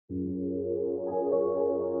Hey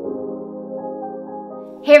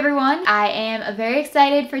everyone, I am very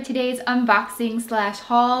excited for today's unboxing slash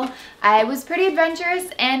haul. I was pretty adventurous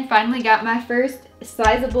and finally got my first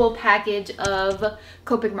sizable package of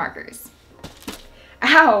Copic markers.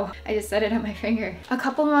 Ow! I just set it on my finger. A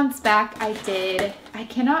couple months back I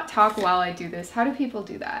cannot talk while I do this. How do people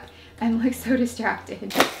do that? I'm like so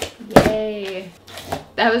distracted. Yay.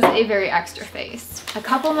 That was a very extra face. A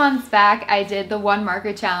couple months back, I did the 1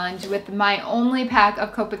 marker challenge with my only pack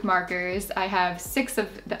of Copic markers. I have 6 of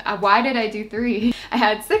why did I do 3? I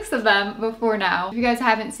had 6 of them before now. If you guys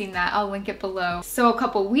haven't seen that, I'll link it below. So a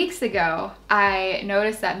couple weeks ago, I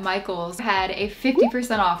noticed that Michaels had a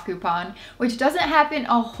 50% off coupon, which doesn't happen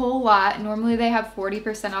a whole lot. Normally they have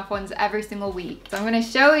 40% off ones every single week. So I'm gonna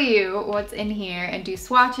show you what's in here and do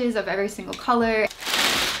swatches of every single color.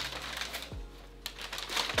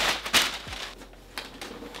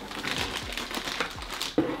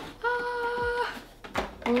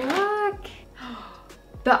 Look!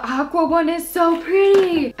 The aqua one is so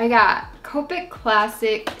pretty! I got Copic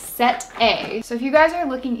Classic Set A. So if you guys are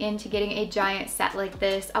looking into getting a giant set like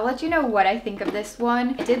this, I'll let you know what I think of this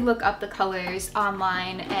one. I did look up the colors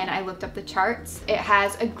online and I looked up the charts. It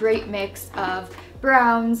has a great mix of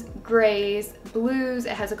browns, grays, blues.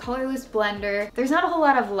 It has a colorless blender. There's not a whole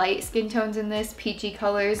lot of light skin tones in this, peachy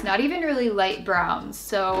colors, not even really light browns.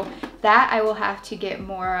 So that I will have to get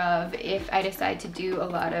more of if I decide to do a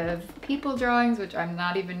lot of people drawings, which I'm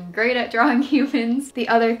not even great at drawing humans. The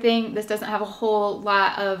other thing, this doesn't have a whole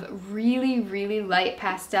lot of really light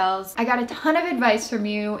pastels. I got a ton of advice from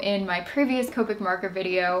you in my previous Copic marker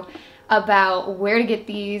video about where to get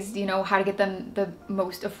these, you know, how to get them the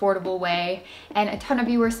most affordable way. And a ton of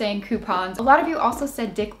you were saying coupons. A lot of you also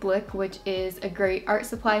said Dick Blick, which is a great art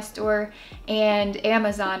supply store, and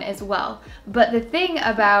Amazon as well. But the thing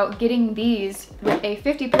about getting these with a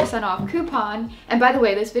 50% off coupon, and by the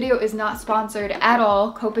way, this video is not sponsored at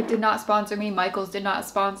all. Copic did not sponsor me, Michaels did not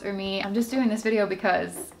sponsor me. I'm just doing this video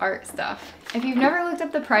because art stuff. If you've never looked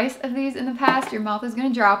up the price of these in the past, your mouth is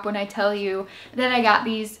gonna drop when I tell you that I got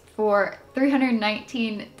these for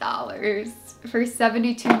 $319 for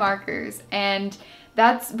 72 markers, and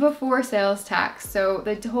that's before sales tax. So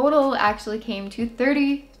the total actually came to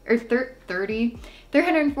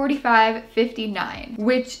 $345.59,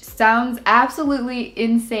 which sounds absolutely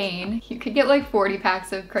insane. You could get like 40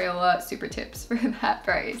 packs of Crayola Super Tips for that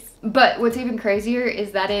price. But what's even crazier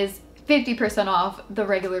is that is 50% off the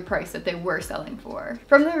regular price that they were selling for.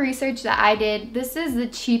 From the research that I did, this is the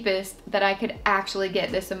cheapest that I could actually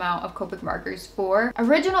get this amount of Copic markers for.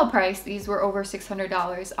 Original price, these were over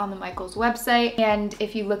 $600 on the Michaels website, and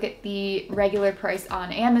if you look at the regular price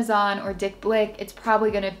on Amazon or Dick Blick, it's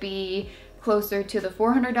probably gonna be closer to the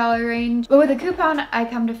 $400 range. But with a coupon, I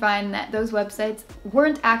come to find that those websites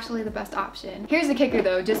weren't actually the best option. Here's the kicker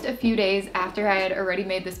though, just a few days after I had already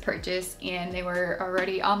made this purchase and they were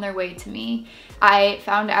already on their way to me, I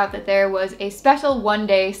found out that there was a special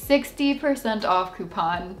 1-day 60% off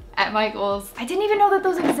coupon at Michaels. I didn't even know that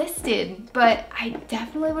those existed, but I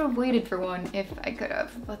definitely would have waited for one if I could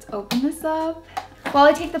have. Let's open this up. While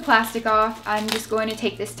I take the plastic off, I'm just going to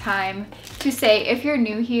take this time to say, if you're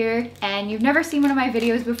new here and you've never seen one of my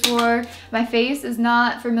videos before, my face is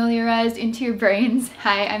not familiarized into your brains.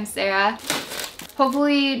 Hi, I'm Sarah.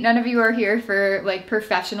 Hopefully none of you are here for like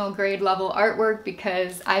professional grade level artwork,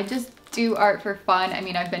 because I just do art for fun. I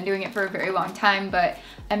mean, I've been doing it for a very long time, but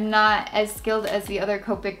I'm not as skilled as the other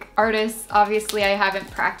Copic artists. Obviously, I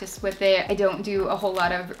haven't practiced with it. I don't do a whole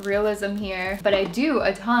lot of realism here, but I do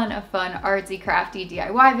a ton of fun artsy, crafty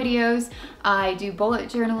DIY videos. I do bullet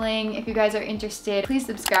journaling. If you guys are interested, please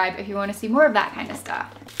subscribe if you want to see more of that kind of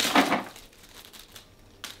stuff.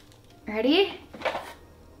 Ready?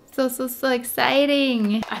 So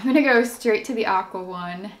exciting. I'm gonna go straight to the aqua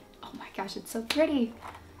one. Oh my gosh, it's so pretty.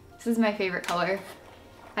 This is my favorite color.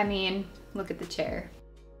 I mean, look at the chair.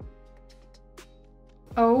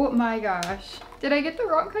 Oh my gosh. Did I get the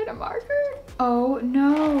wrong kind of marker? Oh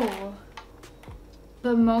no.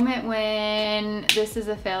 The moment when this is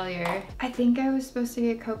a failure. I think I was supposed to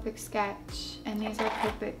get Copic Sketch, and these are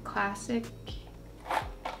Copic Classic.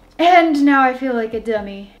 And now I feel like a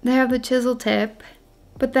dummy. They have the chisel tip,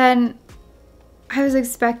 but then I was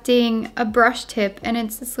expecting a brush tip and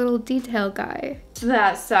it's this little detail guy.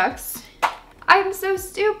 That sucks. I'm so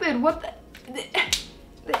stupid. What the?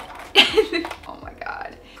 Oh my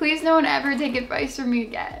god. Please no one ever take advice from me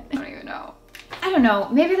again. I don't even know. I don't know,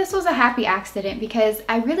 maybe this was a happy accident because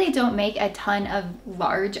I really don't make a ton of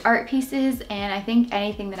large art pieces, and I think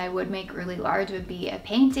anything that I would make really large would be a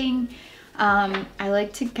painting. I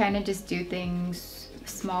like to kind of just do things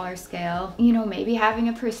smaller scale, you know, maybe having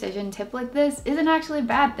a precision tip like this isn't actually a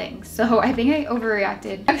bad thing. So I think I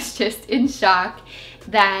overreacted. I was just in shock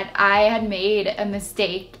that I had made a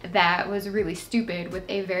mistake that was really stupid with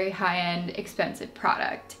a very high-end, expensive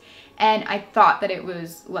product. And I thought that it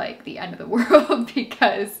was like the end of the world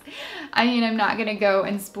because, I mean, I'm not gonna go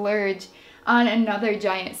and splurge on another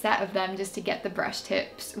giant set of them just to get the brush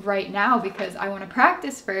tips right now because I want to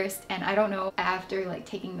practice first, and I don't know after like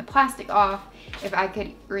taking the plastic off if I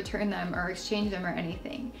could return them or exchange them or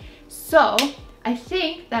anything. So I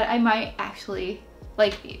think that I might actually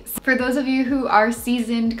like these. For those of you who are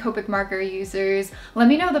seasoned Copic marker users, let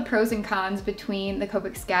me know the pros and cons between the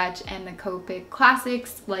Copic Sketch and the Copic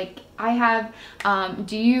Classics like I have.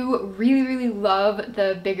 Do you really love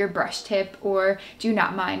the bigger brush tip, or do you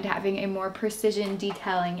not mind having a more precision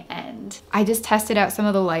detailing end? I just tested out some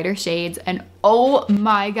of the lighter shades and oh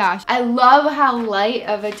my gosh, I love how light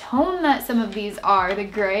of a tone that some of these are. The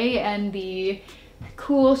gray and the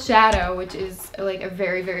cool shadow, which is like a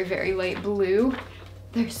very light blue.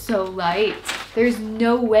 They're so light. There's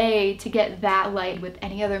no way to get that light with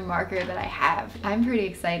any other marker that I have. I'm pretty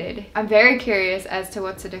excited. I'm very curious as to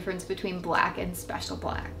what's the difference between black and special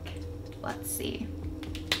black. Let's see.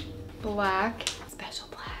 Black, special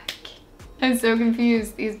black. I'm so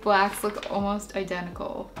confused. These blacks look almost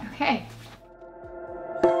identical. Okay.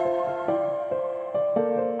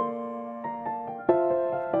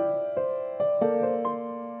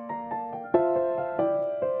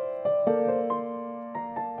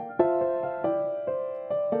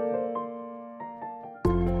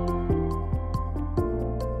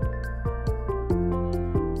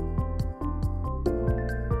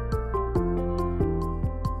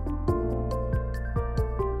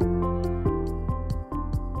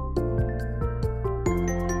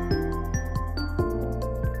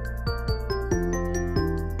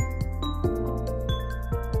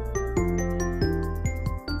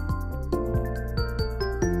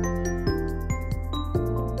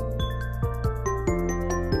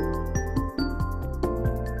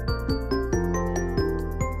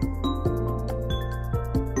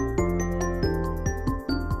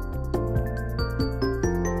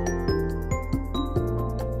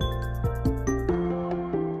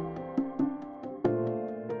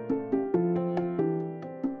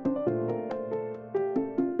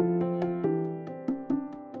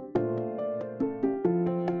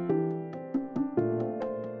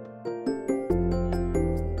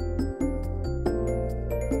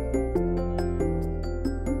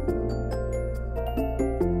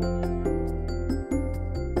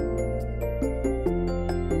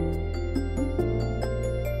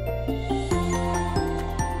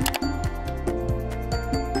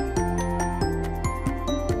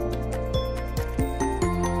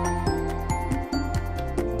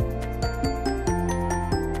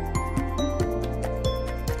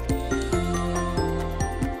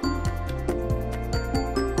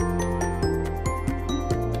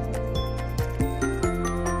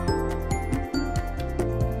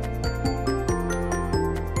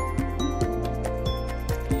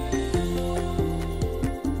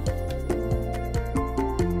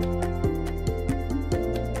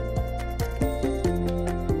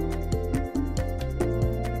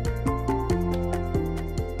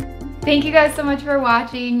 Thank you guys so much for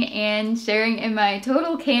watching and sharing in my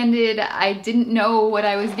total candid, I didn't know what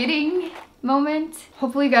I was getting moment.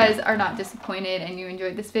 Hopefully you guys are not disappointed and you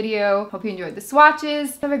enjoyed this video. Hope you enjoyed the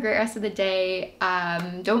swatches. Have a great rest of the day.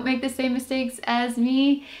 Don't make the same mistakes as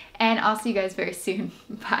me, and I'll see you guys very soon.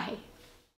 Bye.